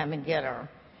going to come and get her.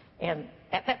 And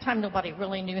at that time, nobody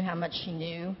really knew how much she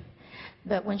knew.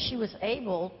 But when she was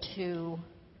able to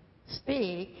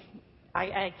speak,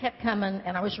 I kept coming,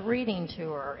 and I was reading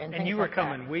to her. And you were like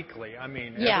coming weekly. I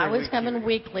mean, yeah, I was week coming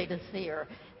weekly to see her.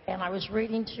 And I was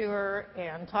reading to her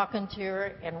and talking to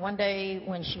her. And one day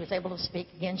when she was able to speak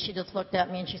again, she just looked at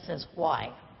me and she says,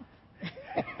 why?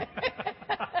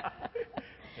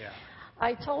 Yeah.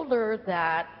 I told her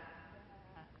that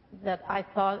I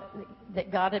thought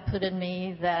that God had put in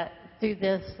me that through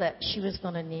this that she was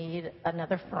going to need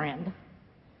another friend.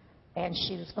 And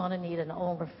she was going to need an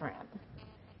older friend.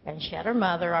 And she had her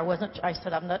mother. I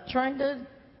said, I'm not trying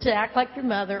to act like your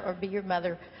mother or be your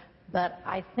mother, but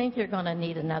I think you're going to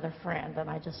need another friend. And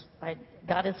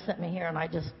God has sent me here, and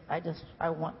I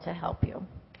want to help you.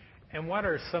 And what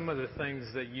are some of the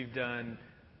things that you've done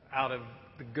out of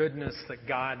the goodness that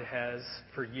God has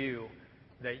for you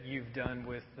that you've done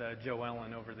with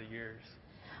Joellen over the years?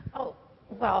 Oh,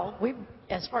 well,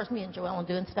 as far as me and Joellen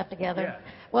doing stuff together, yeah.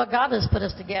 Well, God has put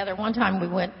us together. One time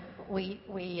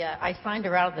I signed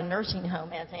her out of the nursing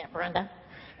home as Aunt Brenda.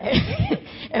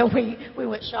 And we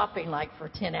went shopping like for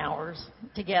 10 hours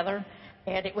together.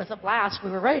 And it was a blast.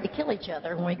 We were ready to kill each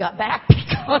other when we got back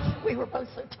because we were both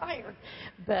so tired.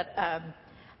 But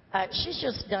she's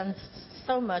just done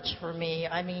so much for me.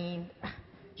 I mean,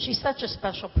 she's such a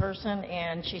special person,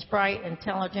 and she's bright,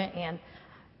 intelligent, and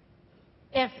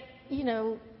if,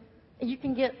 you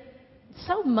can get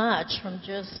so much from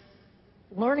just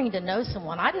learning to know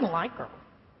someone. I didn't like her.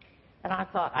 And I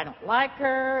thought, I don't like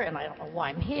her, and I don't know why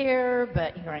I'm here,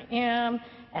 but here I am.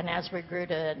 And as we grew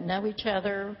to know each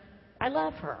other, I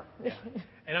love her. Yeah.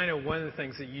 And I know one of the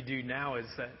things that you do now is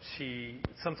that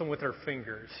something with her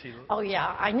fingers. Oh,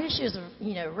 yeah. I knew she was a,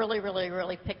 really, really,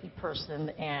 really picky person,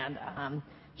 and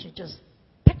she just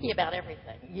picky about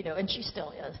everything, and she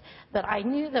still is. But I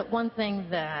knew that one thing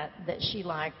that she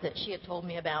liked, that she had told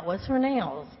me about, was her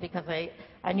nails, because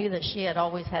I knew that she had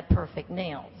always had perfect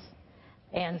nails.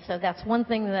 And so that's one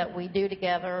thing that we do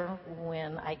together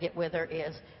when I get with her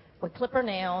is we clip her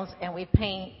nails and we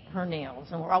paint her nails.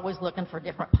 And we're always looking for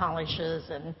different polishes.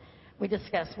 And we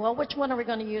discuss, well, which one are we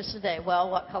going to use today?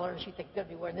 Well, what color does she think you're going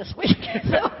to be wearing this week?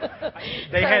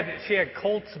 She had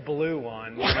Colts blue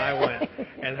on when I went.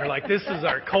 And they're like, this is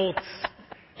our Colts.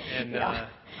 And I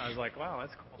was like, wow,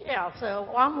 that's cool. Yeah, so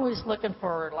I'm always looking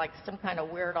for like some kind of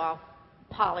weird off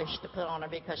polish to put on her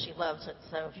because she loves it.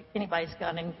 So if anybody's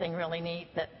got anything really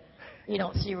neat that you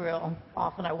don't see real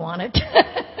often, I want it.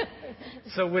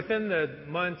 So within the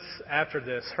months after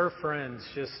this, her friends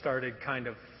just started kind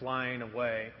of flying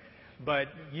away. But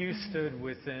you stood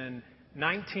within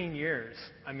 19 years,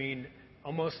 I mean,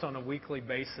 almost on a weekly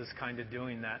basis kind of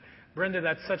doing that. Brenda,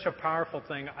 that's such a powerful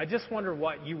thing. I just wonder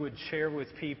what you would share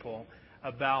with people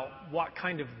about what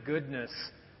kind of goodness,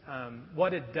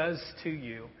 what it does to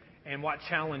you, and what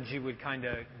challenge you would kind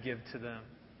of give to them.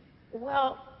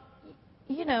 Well,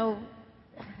 if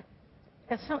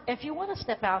you want to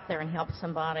step out there and help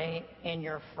somebody and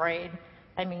you're afraid,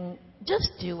 I mean,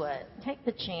 just do it. Take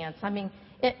the chance. I mean,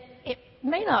 it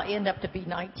may not end up to be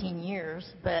 19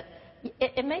 years, but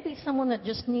it may be someone that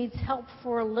just needs help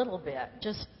for a little bit,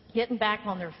 just getting back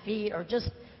on their feet, or just,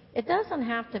 it doesn't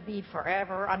have to be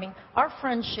forever. I mean, our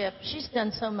friendship, she's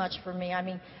done so much for me. I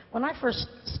mean, when I first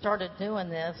started doing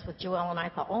this with Joelle and I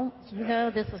thought,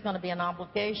 this is going to be an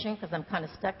obligation because I'm kind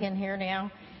of stuck in here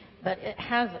now. But it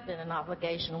hasn't been an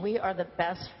obligation. We are the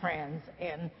best friends.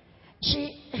 And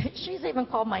she's even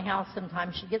called my house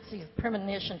sometimes. She gets these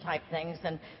premonition type things,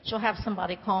 and she'll have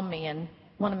somebody call me and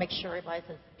want to make sure everybody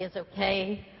is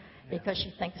okay because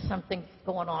she thinks something's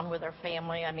going on with her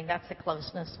family. I mean, that's the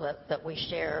closeness that we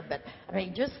share. But, I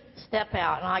mean, just step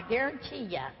out, and I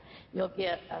guarantee you'll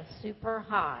get a super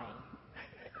high,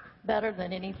 better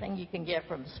than anything you can get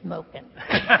from smoking.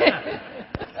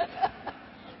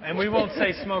 And we won't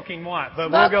say smoking what, but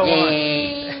we'll go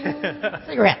on.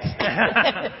 Cigarettes.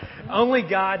 Only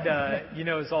God,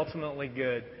 is ultimately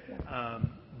good.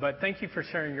 But thank you for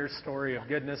sharing your story of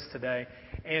goodness today.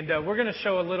 And we're going to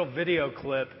show a little video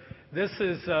clip. This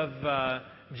is of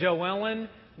Joellen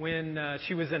when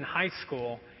she was in high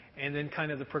school, and then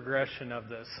kind of the progression of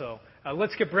this. So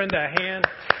let's give Brenda a hand.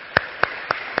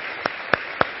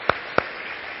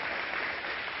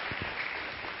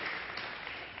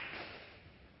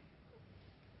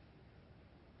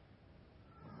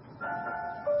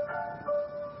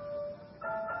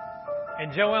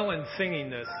 And Joellen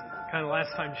singing this, kind of last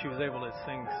time she was able to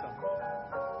sing something.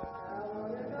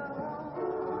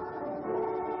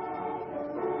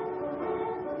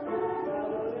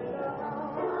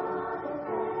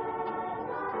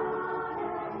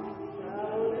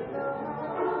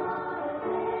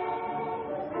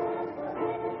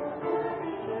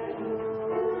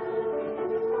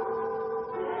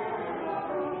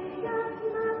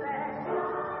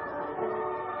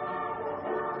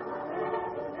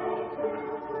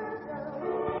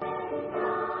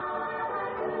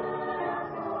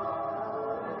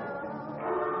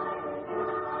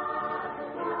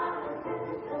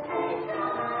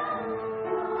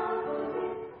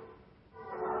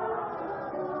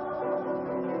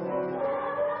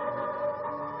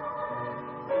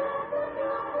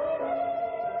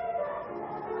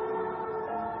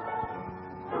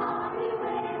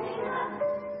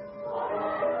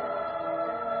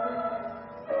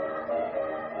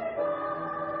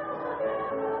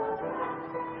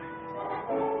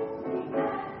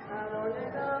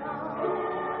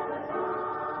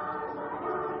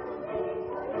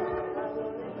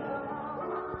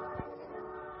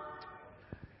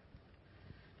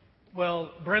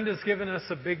 Well, Brenda's given us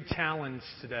a big challenge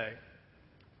today.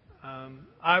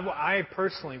 I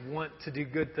personally want to do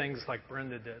good things like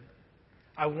Brenda did.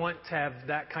 I want to have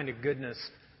that kind of goodness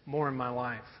more in my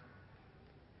life.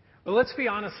 But let's be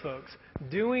honest, folks.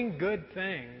 Doing good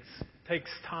things takes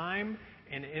time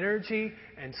and energy,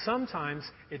 and sometimes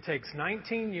it takes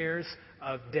 19 years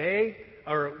of day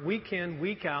or week in,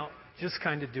 week out, just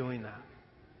kind of doing that.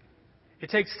 It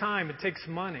takes time, it takes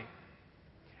money,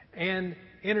 and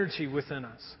energy within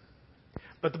us.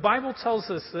 But the Bible tells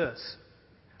us this: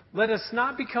 let us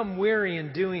not become weary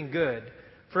in doing good,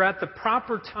 for at the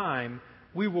proper time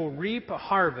we will reap a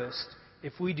harvest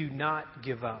if we do not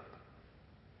give up.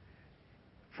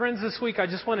 Friends, this week I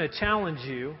just want to challenge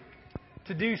you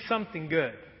to do something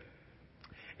good.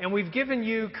 And we've given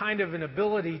you kind of an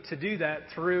ability to do that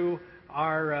through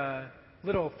our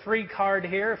little free card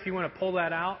here, if you want to pull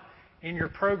that out in your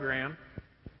program.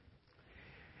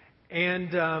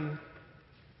 And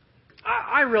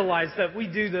I realize that we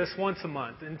do this once a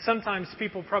month. And sometimes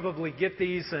people probably get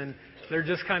these and they're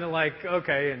just kind of like,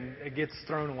 okay, and it gets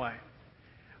thrown away.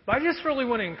 But I just really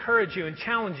want to encourage you and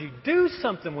challenge you, do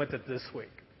something with it this week.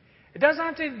 It doesn't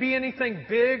have to be anything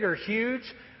big or huge,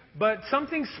 but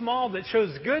something small that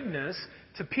shows goodness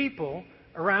to people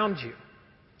around you.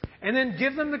 And then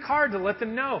give them the card to let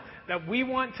them know that we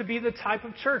want to be the type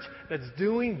of church that's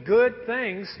doing good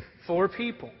things for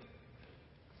people.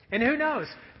 And who knows,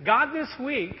 God this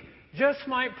week just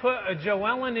might put a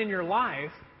Joellen in your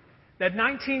life that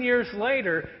 19 years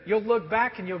later, you'll look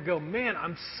back and you'll go, man,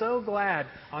 I'm so glad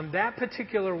on that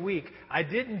particular week I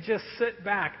didn't just sit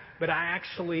back, but I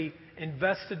actually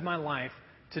invested my life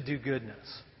to do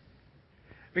goodness.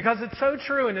 Because it's so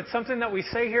true, and it's something that we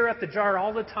say here at the Jar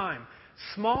all the time.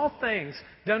 Small things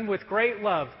done with great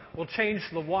love will change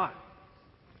the what?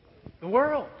 The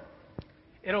world.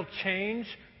 It'll change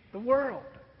the world.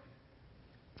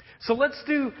 So let's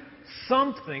do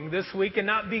something this week and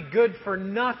not be good for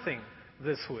nothing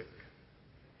this week.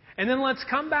 And then let's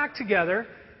come back together.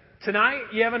 Tonight,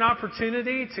 you have an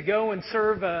opportunity to go and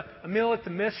serve a meal at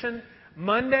the Mission.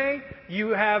 Monday, you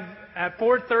have at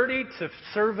 4:30 to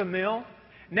serve a meal.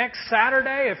 Next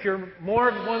Saturday, if you're more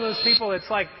of one of those people that's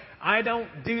like, I don't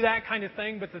do that kind of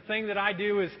thing, but the thing that I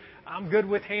do is I'm good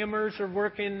with hammers or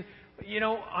working,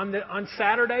 on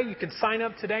Saturday, you can sign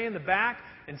up today in the back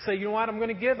and say, you know what, I'm going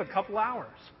to give a couple hours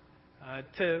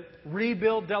to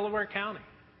rebuild Delaware County.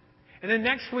 And then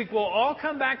next week, we'll all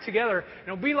come back together, and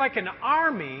it'll be like an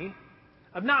army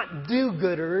of not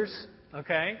do-gooders,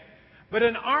 okay, but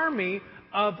an army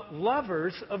of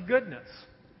lovers of goodness,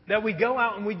 that we go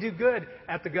out and we do good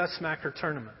at the Gus Smacker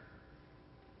tournament.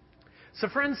 So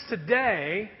friends,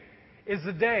 today is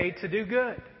the day to do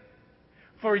good.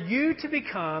 For you to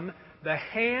become the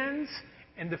hands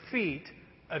and the feet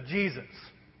of Jesus.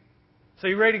 So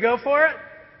you ready to go for it?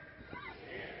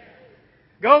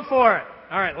 Go for it.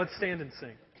 All right, let's stand and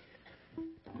sing.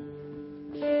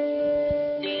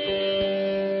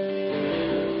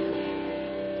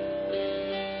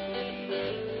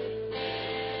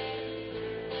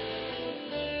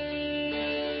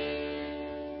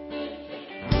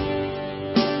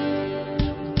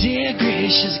 Dear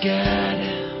gracious God,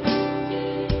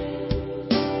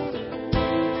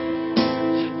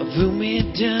 of whom we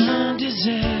don't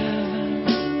deserve,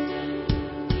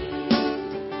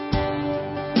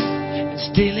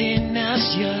 instilling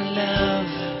us your love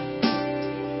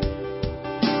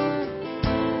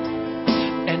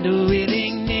and a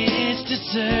willingness to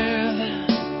serve,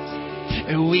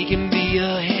 and we can be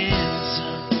your hands,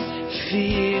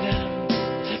 feet,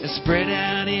 and spread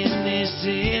out in this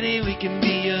city. We can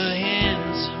be your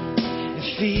hands and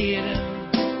feet,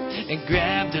 and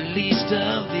grab the least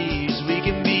of these. We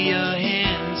can be your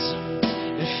hands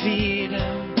and feet,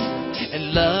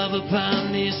 and love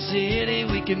upon this city.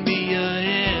 We can be your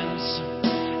hands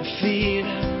and feet,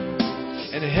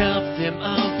 and help them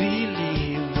all believe.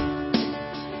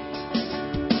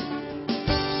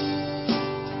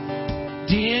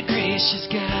 Dear gracious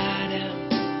God,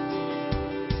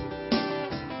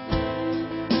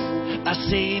 our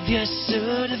Savior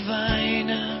so divine,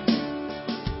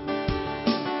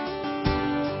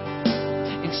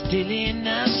 instilling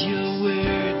us your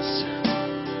words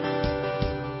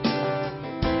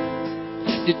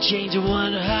to change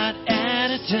one heart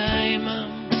at a time,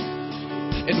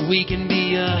 and we can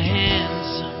be your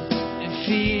hands and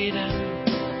feet,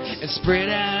 and spread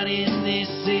out in this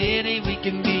city. We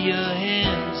can be your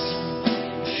hands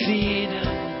and feet,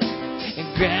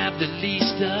 and grab the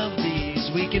least of these.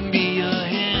 We can be your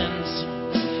hands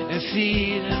and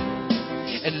feet,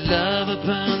 and love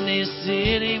upon this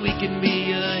city. We can be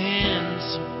your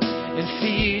hands and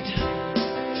feet,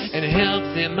 and help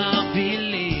them all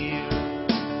believe.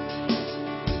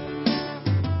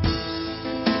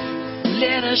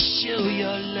 Let us show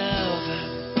your love.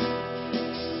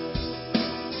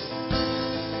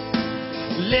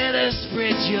 Let us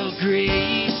spread your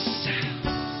grace.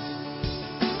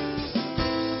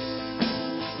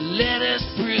 Let us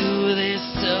prove there's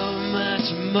so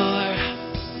much more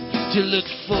to look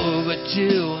forward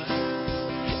to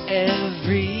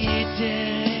every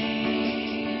day.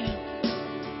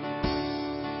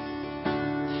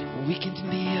 We can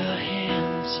be your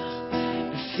hands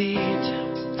and feet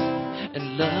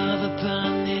and love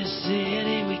upon this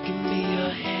city. We can be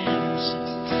your hands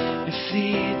and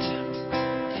feet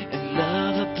and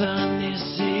love upon this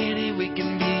city. We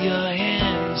can be your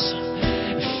hands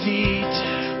and feet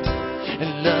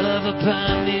and love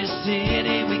upon this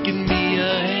city. We can be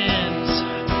your hands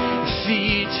and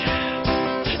feet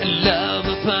and love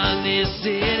upon this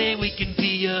city. We can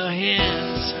be your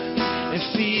hands and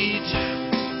feet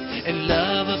and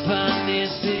love upon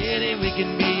this city. We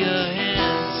can be your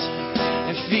hands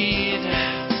and feet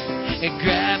and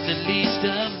grab the least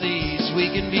of these. We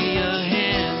can be your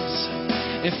hands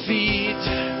and feet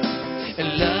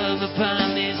and love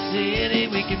upon this city.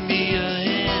 We can be your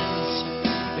hands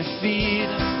and feet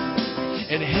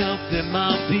and help them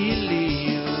all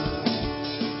believe.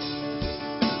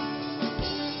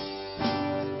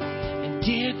 And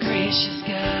dear gracious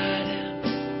God,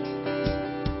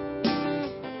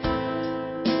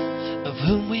 of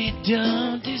whom we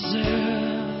don't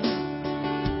deserve,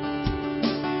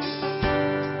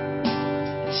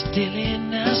 instill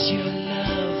in us your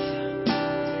love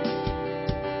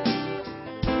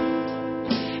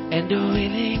and a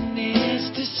willingness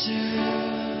to serve.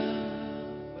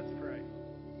 Let's pray.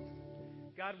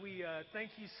 God, we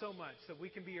thank you so much that we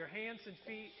can be your hands and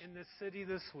feet in this city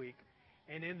this week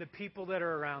and in the people that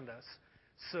are around us.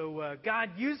 So, God,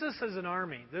 use us as an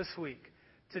army this week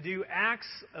to do acts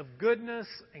of goodness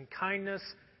and kindness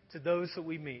to those that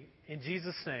we meet. In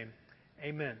Jesus' name,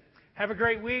 amen. Have a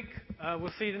great week.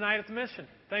 We'll see you tonight at the Mission.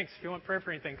 Thanks. If you want prayer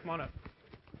for anything, come on up.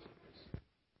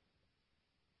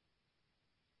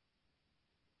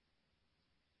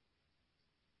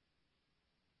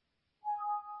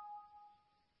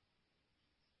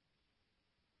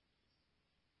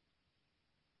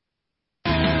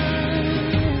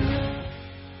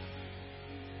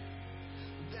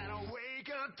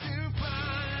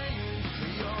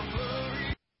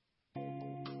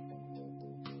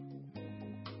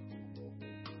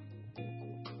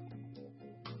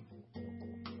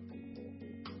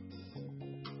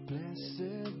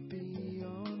 Blessed be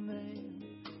your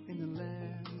name in the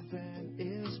land that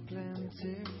is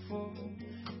plentiful,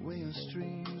 where your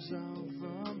streams of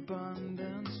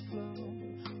abundance flow.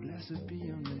 Blessed be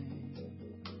your name.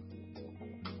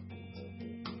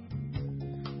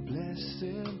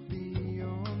 Blessed be